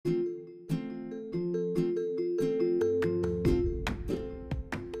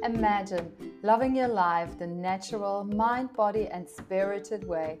Imagine loving your life the natural mind, body and spirited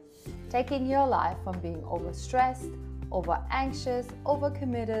way, taking your life from being overstressed, over anxious,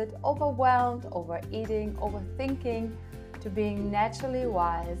 overcommitted, overwhelmed, overeating, overthinking, to being naturally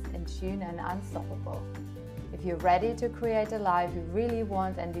wise, in tune and unstoppable. If you're ready to create a life you really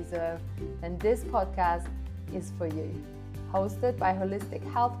want and deserve, then this podcast is for you. Hosted by holistic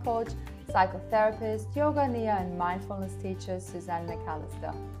health coach, psychotherapist, yoga Nia and mindfulness teacher Suzanne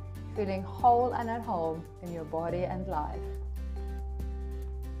McAllister. Feeling whole and at home in your body and life.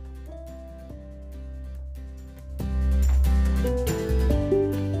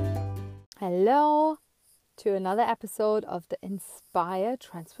 Hello to another episode of the Inspire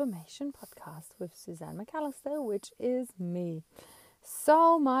Transformation podcast with Suzanne McAllister, which is me.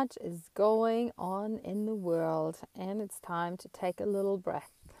 So much is going on in the world and it's time to take a little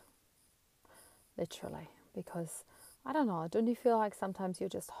breath. Literally, because I don't know, don't you feel like sometimes you're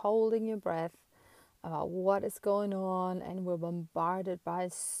just holding your breath about what is going on, and we're bombarded by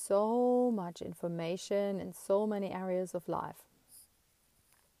so much information in so many areas of life.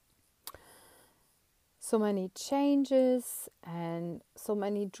 So many changes and so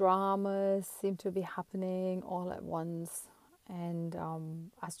many dramas seem to be happening all at once. And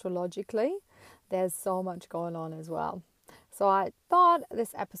astrologically, there's so much going on as well. So I thought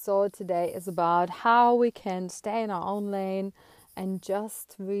this episode today is about how we can stay in our own lane and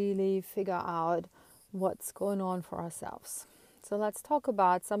just really figure out what's going on for ourselves. So let's talk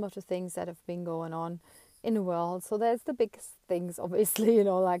about some of the things that have been going on in the world. So there's the biggest things, obviously,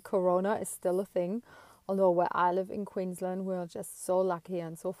 like Corona is still a thing. Although where I live in Queensland, we're just so lucky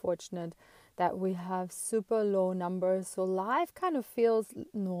and so fortunate that we have super low numbers. So life kind of feels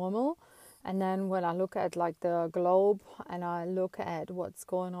normal. And then when I look at like the globe and I look at what's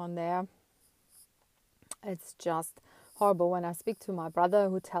going on there, it's just horrible. When I speak to my brother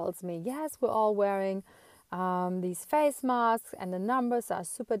who tells me, yes, we're all wearing these face masks and the numbers are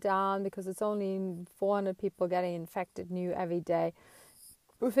super down because it's only 400 people getting infected new every day.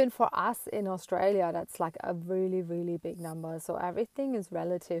 Within for us in Australia, that's like a really, really big number. So everything is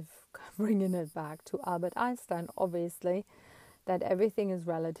relative, bringing it back to Albert Einstein, obviously, that everything is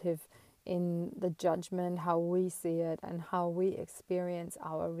relative in the judgment, how we see it and how we experience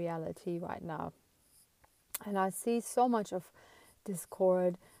our reality right now. And I see so much of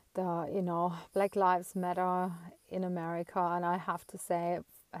discord, Black Lives Matter in America. And I have to say,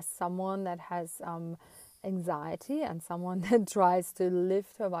 as someone that has anxiety and someone that tries to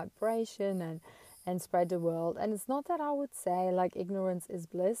lift her vibration and spread the world. And it's not that I would say like ignorance is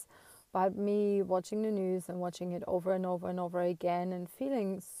bliss, but me watching the news and watching it over and over and over again and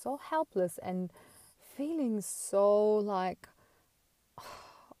feeling so helpless and feeling so like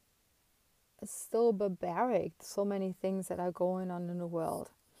still barbaric, so many things that are going on in the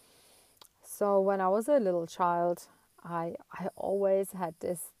world. So when I was a little child, I always had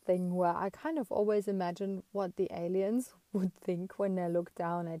this thing where I kind of always imagined what the aliens would think when they look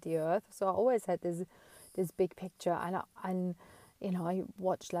down at the earth. So I always had this big picture, and I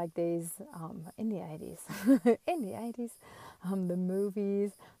watched like these in the 80s, the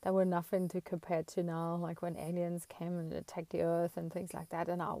movies that were nothing to compare to now, like when aliens came and attacked the earth and things like that.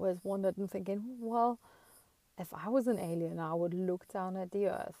 And I always wondered and thinking, well, if I was an alien, I would look down at the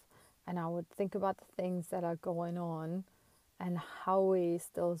earth and I would think about the things that are going on and how we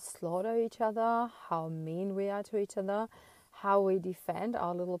still slaughter each other, how mean we are to each other, how we defend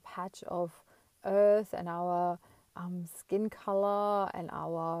our little patch of earth and our skin color and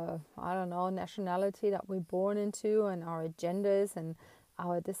our, nationality that we're born into and our agendas and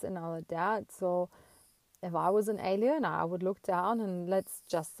our this and our that. So if I was an alien, I would look down and let's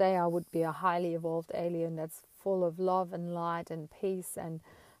just say I would be a highly evolved alien that's full of love and light and peace and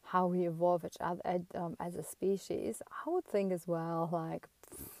how we evolve each other as a species. I would think as well, like,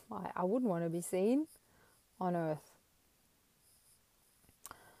 I wouldn't want to be seen on Earth.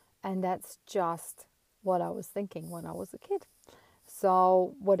 And that's just what I was thinking when I was a kid.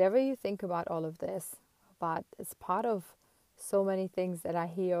 So whatever you think about all of this, but it's part of so many things that I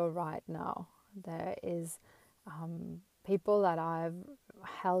hear right now. There is people that I've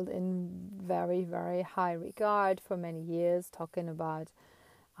held in very, very high regard for many years, talking about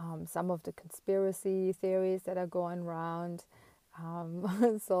some of the conspiracy theories that are going around.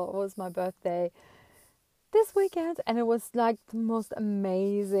 So it was my birthday this weekend, and it was like the most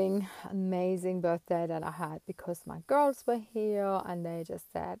amazing birthday that I had, because my girls were here and they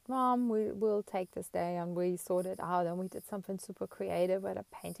just said, Mom, we'll take this day, and we sorted out and we did something super creative. We had a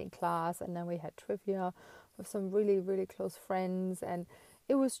painting class and then we had trivia with some really, really close friends, and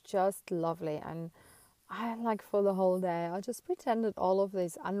it was just lovely. And I like for the whole day, I just pretended all of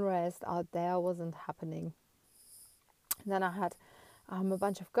this unrest out there wasn't happening. And then I had a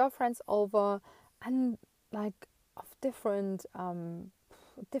bunch of girlfriends over, and like of different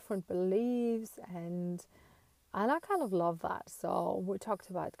beliefs, and I kind of love that. So we talked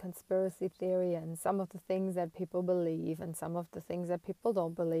about conspiracy theory and some of the things that people believe and some of the things that people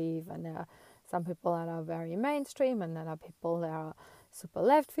don't believe. And there are some people that are very mainstream, and then there are people that are super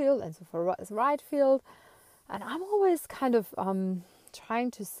left field and super right field. And I'm always kind of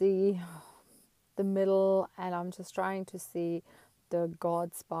trying to see the middle, and I'm just trying to see the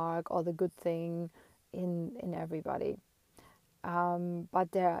God spark or the good thing in everybody.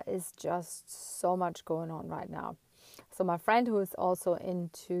 But there is just so much going on right now. So my friend, who is also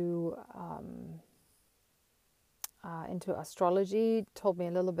into astrology, told me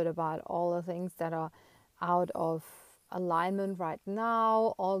a little bit about all the things that are out of alignment right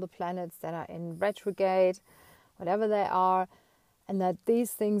now, all the planets that are in retrograde, whatever they are, and that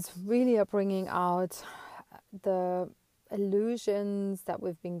these things really are bringing out the illusions that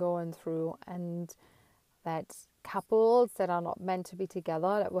we've been going through, and that couples that are not meant to be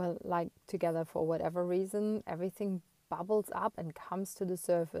together, that were like together for whatever reason, everything bubbles up and comes to the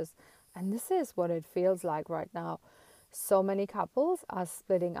surface. And this is what it feels like right now. So many couples are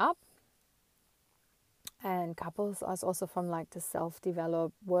splitting up, and couples are also from like the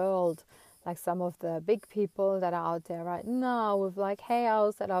self-developed world, like some of the big people that are out there right now with like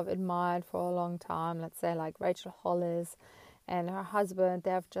halos that I've admired for a long time. Let's say like Rachel Hollis and her husband,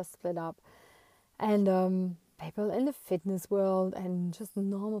 they have just split up. And people in the fitness world and just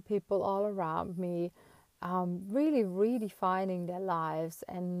normal people all around me, really redefining their lives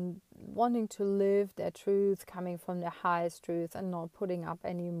and wanting to live their truth, coming from their highest truth, and not putting up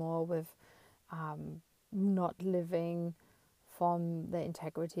anymore with not living from the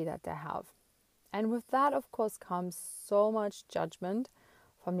integrity that they have. And with that, of course, comes so much judgment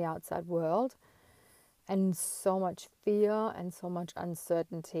from the outside world, and so much fear and so much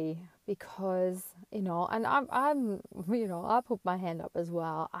uncertainty, because, and I'm I put my hand up as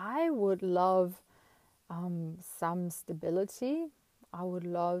well. I would love some stability. I would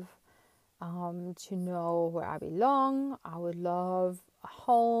love to know where I belong. I would love a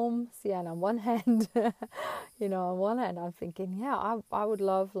home. See, and on one hand, on one hand, I'm thinking, yeah, I would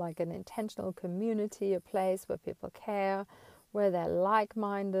love like an intentional community, a place where people care, where they're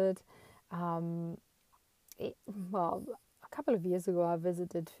like-minded. Well, a couple of years ago, I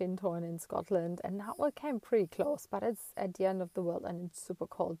visited Fintorn in Scotland, and that one came pretty close, but it's at the end of the world and it's super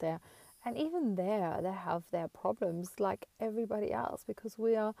cold there. And even there, they have their problems like everybody else, because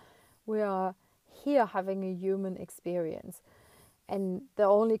we are here having a human experience. And the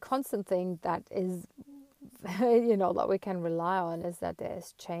only constant thing that is, that we can rely on is that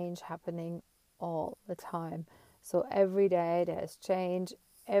there's change happening all the time. So every day there's change.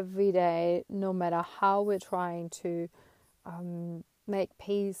 Every day, no matter how we're trying to make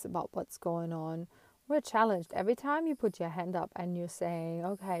peace about what's going on, we're challenged. Every time you put your hand up and you're saying,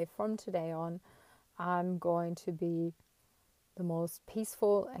 okay, from today on, I'm going to be the most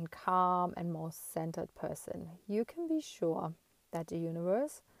peaceful and calm and most centered person, you can be sure that the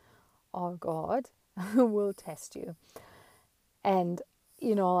universe or God will test you. And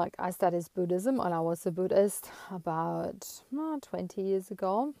like I studied Buddhism, and I was a Buddhist about 20 years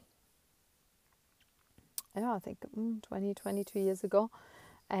ago. Yeah, I think 20, 22 years ago.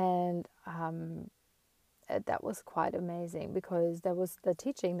 And that was quite amazing, because there was the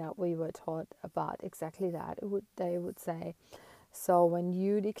teaching that we were taught about exactly that. They would say, so when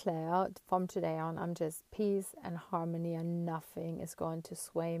you declare from today on, I'm just peace and harmony, and nothing is going to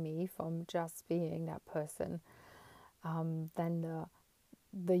sway me from just being that person, then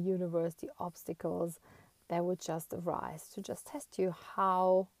the universe, the obstacles, they would just arise to just test you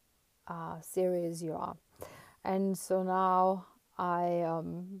how serious you are. And so now I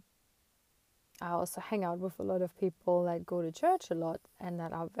also hang out with a lot of people that go to church a lot and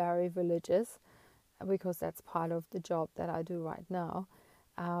that are very religious, because that's part of the job that I do right now.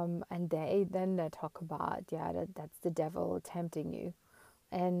 And they talk about, that's the devil tempting you.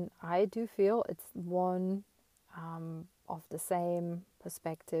 And I do feel it's one of the same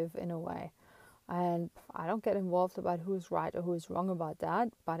perspective in a way. And I don't get involved about who's right or who's wrong about that,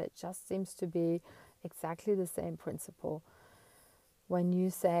 but it just seems to be exactly the same principle. When you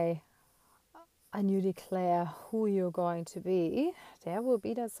say and you declare who you're going to be, there will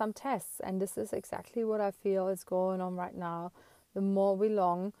be some tests. And this is exactly what I feel is going on right now. The more we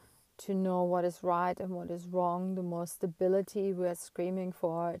long to know what is right and what is wrong, the more stability we're screaming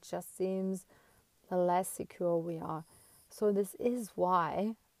for. It just seems the less secure we are. So this is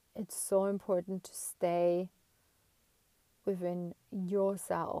why it's so important to stay within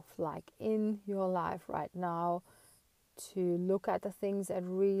yourself, like in your life right now, to look at the things that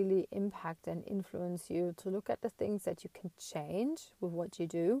really impact and influence you, to look at the things that you can change with what you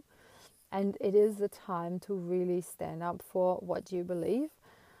do. And it is the time to really stand up for what you believe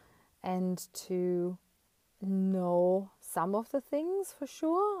and to know some of the things for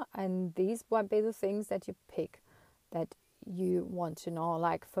sure. And these might be the things that you pick that you want to know.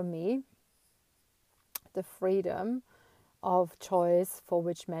 Like for me, the freedom of choice for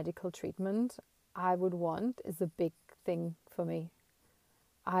which medical treatment I would want is a big thing for me.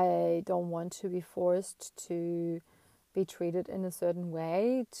 I don't want to be forced to be treated in a certain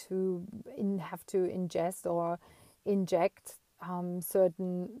way, to have to ingest or inject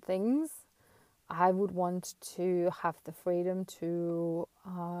certain things. I would want to have the freedom to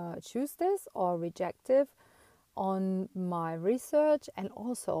choose this or reject it on my research. And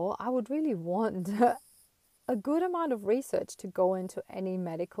also, I would really want a good amount of research to go into any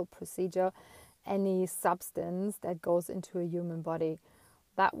medical procedure, any substance that goes into a human body.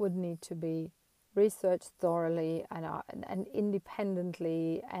 That would need to be researched thoroughly and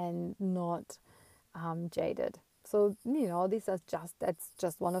independently and not jaded. So, that's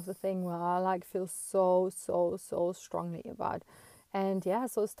just one of the things where I like feel so strongly about. And yeah,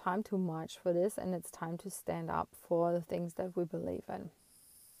 so it's time to march for this, and it's time to stand up for the things that we believe in.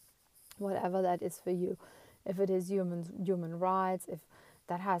 Whatever that is for you. If it is human rights, if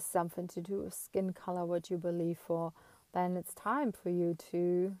that has something to do with skin color, what you believe for, then it's time for you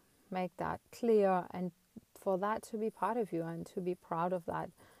to make that clear and for that to be part of you and to be proud of that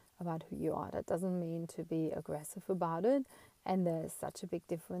about who you are. That doesn't mean to be aggressive about it. And there's such a big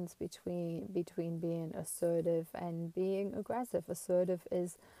difference between being assertive and being aggressive. Assertive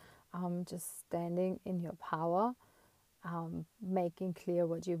is just standing in your power, making clear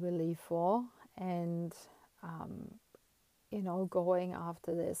what you believe for, and going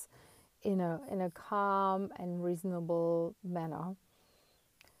after this in a calm and reasonable manner.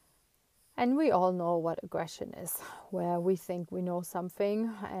 And we all know what aggression is, where we think we know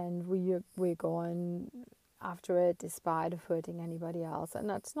something and we're going after it despite of hurting anybody else. And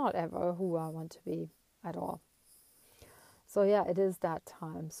that's not ever who I want to be at all. So yeah, it is that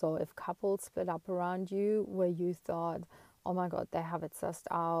time. So if couples split up around you where you thought, oh my God, they have it sussed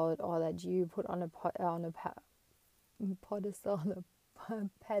out, or that you put on a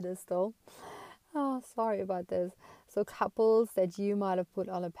pedestal. Oh, sorry about this. So couples that you might have put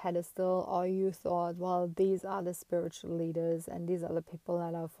on a pedestal, or you thought, well, these are the spiritual leaders and these are the people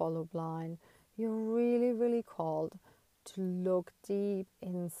that I follow blind. You're really, really called to look deep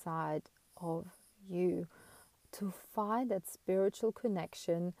inside of you, to find that spiritual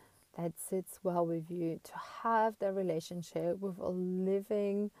connection that sits well with you, to have that relationship with a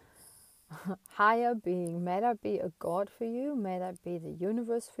living higher being. May that be a God for you, may that be the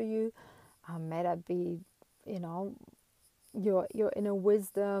universe for you, may that be, your inner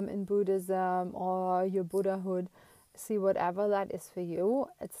wisdom in Buddhism or your Buddhahood. See, whatever that is for you,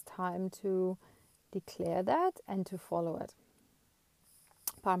 it's time to declare that and to follow it.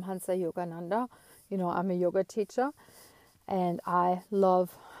 Paramhansa Yogananda, I'm a yoga teacher, and I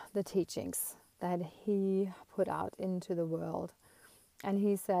love the teachings that he put out into the world. And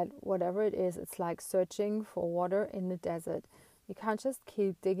he said, whatever it is, it's like searching for water in the desert. You can't just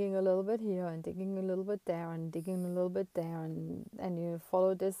keep digging a little bit here and digging a little bit there and digging a little bit there, and you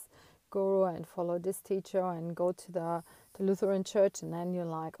follow this guru and follow this teacher and go to the Lutheran church, and then you're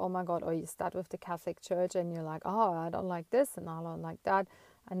like, oh my God, or you start with the Catholic church and you're like, oh, I don't like this and I don't like that.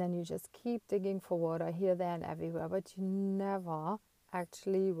 And then you just keep digging for water here, there and everywhere. But you never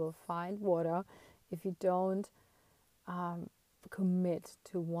actually will find water if you don't commit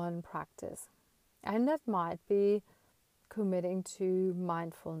to one practice. And that might be committing to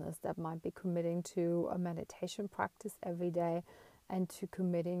mindfulness, that might be committing to a meditation practice every day, and to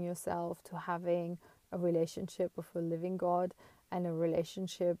committing yourself to having a relationship with a living God, and a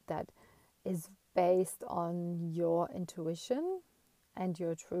relationship that is based on your intuition and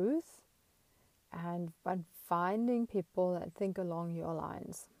your truth, but finding people that think along your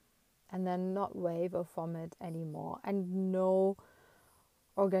lines and then not waver from it anymore. And no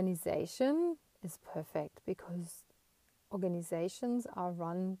organization is perfect, because organizations are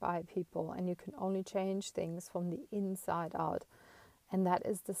run by people and you can only change things from the inside out. And that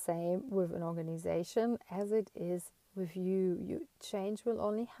is the same with an organization as it is with you. Change will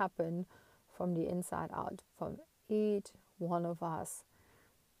only happen from the inside out, from each one of us.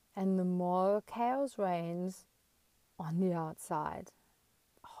 And the more chaos reigns on the outside,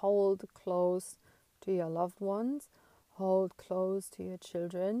 hold close to your loved ones, hold close to your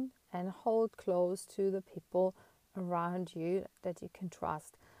children and hold close to the people around you that you can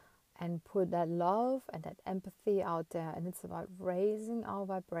trust, and put that love and that empathy out there. And it's about raising our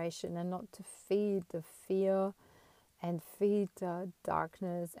vibration and not to feed the fear and feed the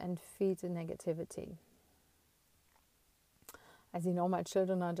darkness and feed the negativity. As you know, my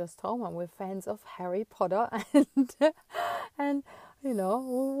children are just home and we're fans of Harry Potter and we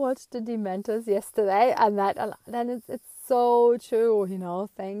watched the Dementors yesterday, and then it's so true,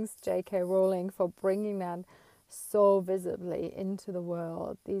 thanks J.K. Rowling for bringing that so visibly into the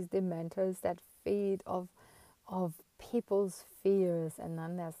world, these Dementors that feed of people's fears, and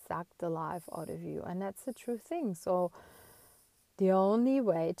then they suck the life out of you, and that's the true thing. So the only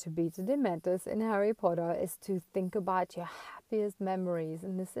way to beat the Dementors in Harry Potter is to think about your happiest memories.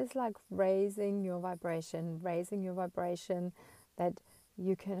 And this is like raising your vibration that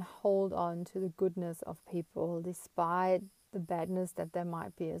you can hold on to the goodness of people despite the badness that there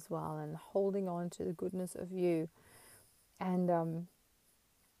might be as well, and holding on to the goodness of you. And,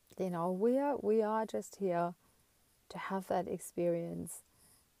 we are just here to have that experience.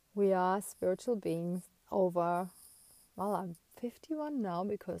 We are spiritual beings over... Well, I'm 51 now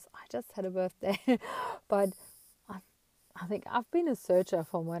because I just had a birthday, but I think I've been a searcher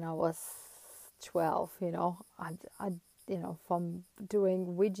from when I was 12. From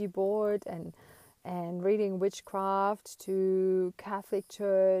doing Ouija board and reading witchcraft to Catholic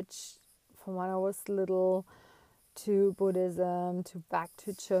Church from when I was little, to Buddhism, to back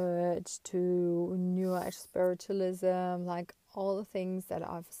to church, to New Age spiritualism, like all the things that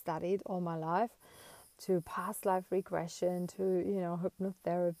I've studied all my life, to past life regression, to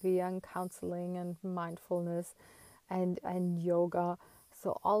hypnotherapy and counseling and mindfulness and yoga.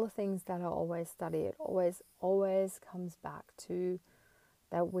 So all the things that I always study, it always comes back to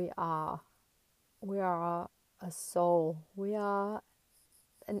that we are a soul. We are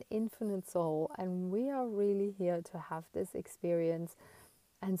an infinite soul, and we are really here to have this experience.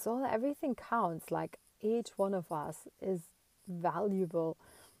 And so everything counts. Like, each one of us is valuable.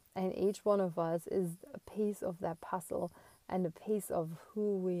 And each one of us is a piece of that puzzle and a piece of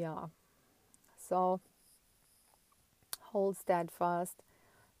who we are. So hold steadfast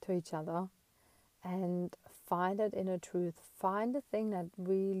to each other and find that inner truth. Find the thing that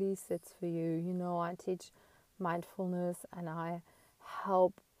really sits for you. I teach mindfulness and I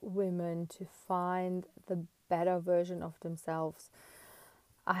help women to find the better version of themselves.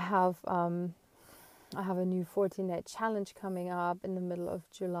 I have a new 14-day challenge coming up in the middle of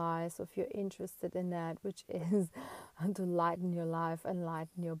July. So if you're interested in that, which is to lighten your life and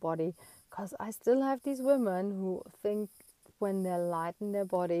lighten your body, because I still have these women who think when they lighten their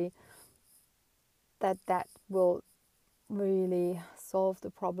body that will really solve the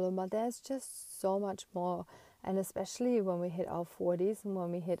problem. But there's just so much more. And especially when we hit our 40s and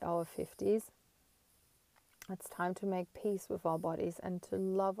when we hit our 50s, it's time to make peace with our bodies and to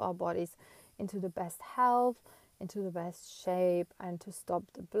love our bodies into the best health, into the best shape, and to stop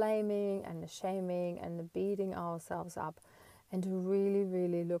the blaming and the shaming and the beating ourselves up, and to really,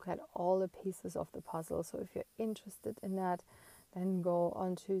 really look at all the pieces of the puzzle. So if you're interested in that, then go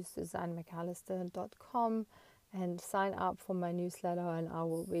on to SuzanneMcAllister.com and sign up for my newsletter, and I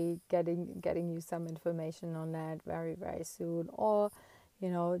will be getting you some information on that very, very soon. Or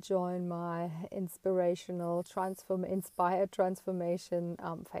join my inspired transformation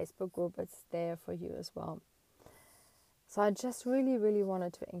Facebook group. It's there for you as well. So I just really, really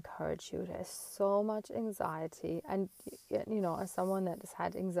wanted to encourage you. There's so much anxiety, and as someone that has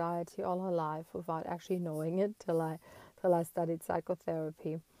had anxiety all her life without actually knowing it till I studied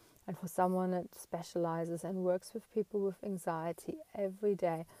psychotherapy, and for someone that specializes and works with people with anxiety every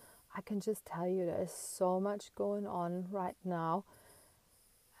day, I can just tell you there is so much going on right now.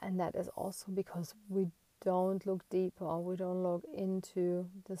 And that is also because we don't look deeper, we don't look into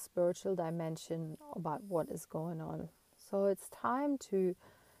the spiritual dimension about what is going on. So it's time to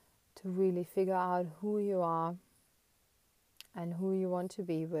really figure out who you are and who you want to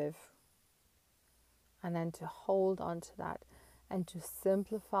be with, and then to hold on to that and to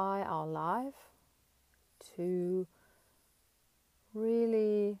simplify our life, to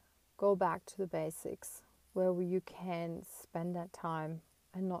really go back to the basics where you can spend that time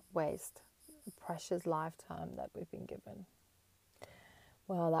and not waste the precious lifetime that we've been given.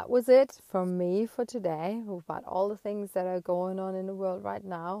 Well, that was it from me for today, about all the things that are going on in the world right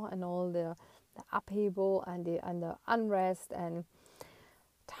now, and all the upheaval and the unrest, and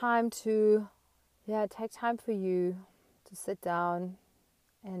time to take time for you to sit down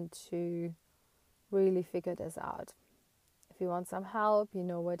and to really figure this out. If you want some help, you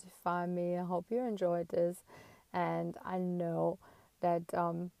know where to find me. I hope you enjoyed this. And I know that,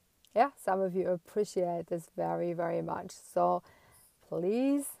 some of you appreciate this very, very much. So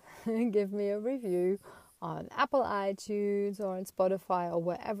please give me a review on Apple iTunes or on Spotify or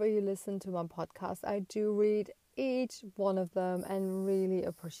wherever you listen to my podcast. I do read each one of them and really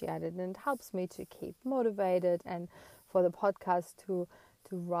appreciate it, and it helps me to keep motivated and for the podcast to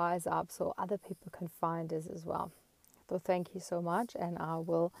rise up so other people can find this as well. So thank you so much, and I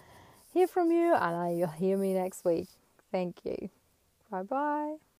will hear from you, and you'll hear me next week. Thank you. Bye bye.